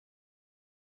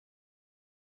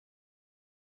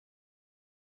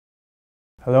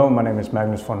Hello, my name is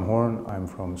Magnus von Horn. I'm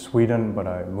from Sweden, but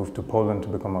I moved to Poland to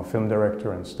become a film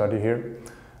director and study here.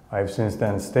 I've since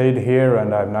then stayed here,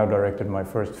 and I've now directed my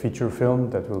first feature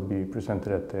film that will be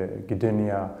presented at the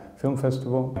Gdynia Film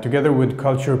Festival. Together with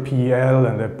Culture.pl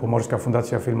and the Pomorska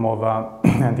Fundacja Filmowa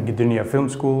and the Gdynia Film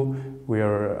School, we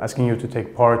are asking you to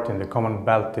take part in the Common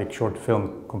Baltic Short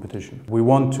Film Competition. We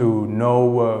want to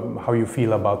know how you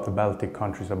feel about the Baltic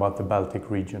countries, about the Baltic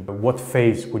region. What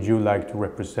face would you like to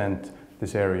represent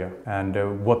this area,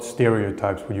 and what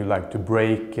stereotypes would you like to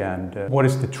break, and what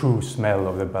is the true smell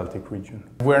of the Baltic region?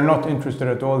 We're not interested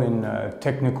at all in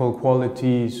technical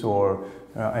qualities or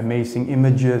amazing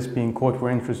images being caught. We're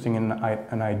interested in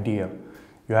an idea.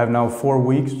 You have now 4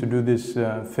 weeks to do this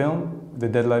film. The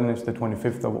deadline is the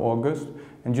 25th of August,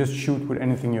 and just shoot with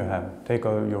anything you have. Take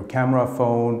your camera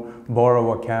phone,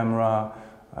 borrow a camera,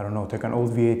 I don't know, take an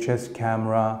old VHS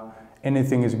camera.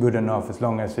 Anything is good enough as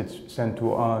long as it's sent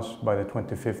to us by the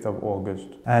 25th of August.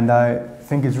 And I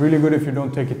think it's really good if you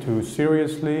don't take it too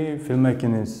seriously.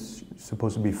 Filmmaking is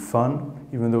supposed to be fun.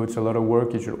 Even though it's a lot of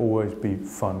work, it should always be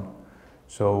fun.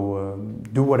 So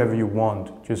do whatever you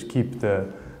want. Just keep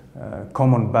the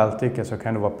Common Baltic as a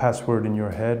kind of a password in your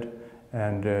head,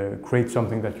 and create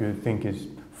something that you think is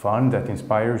fun, that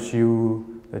inspires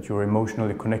you, that you're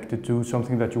emotionally connected to,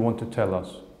 something that you want to tell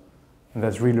us. And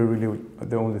that's really, really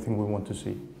the only thing we want to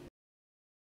see.